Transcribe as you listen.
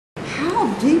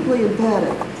how deeply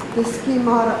embedded the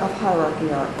schemata of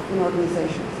hierarchy are in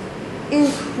organizations.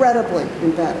 Incredibly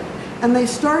embedded. And they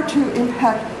start to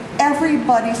impact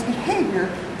everybody's behavior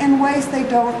in ways they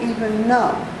don't even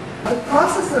know. The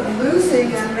process of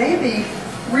losing and maybe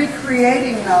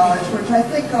recreating knowledge, which I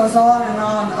think goes on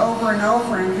over and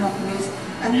over in companies,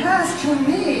 and has, to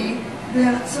me,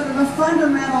 been sort of a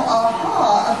fundamental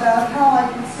aha about how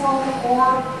I can solve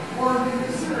or do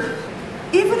research.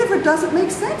 Even if it doesn't make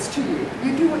sense to you,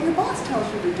 you do what your boss tells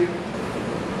you to do.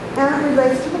 And it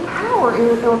relates to the power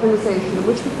in an organization,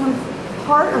 which becomes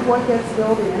part of what gets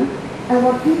built in and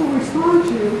what people respond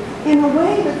to in a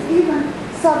way that's even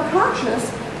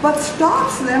subconscious, but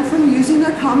stops them from using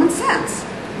their common sense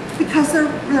because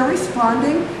they're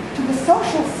responding to the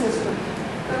social system.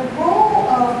 The role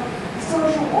of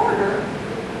social order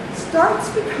starts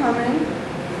becoming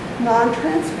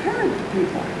non-transparent to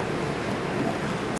people.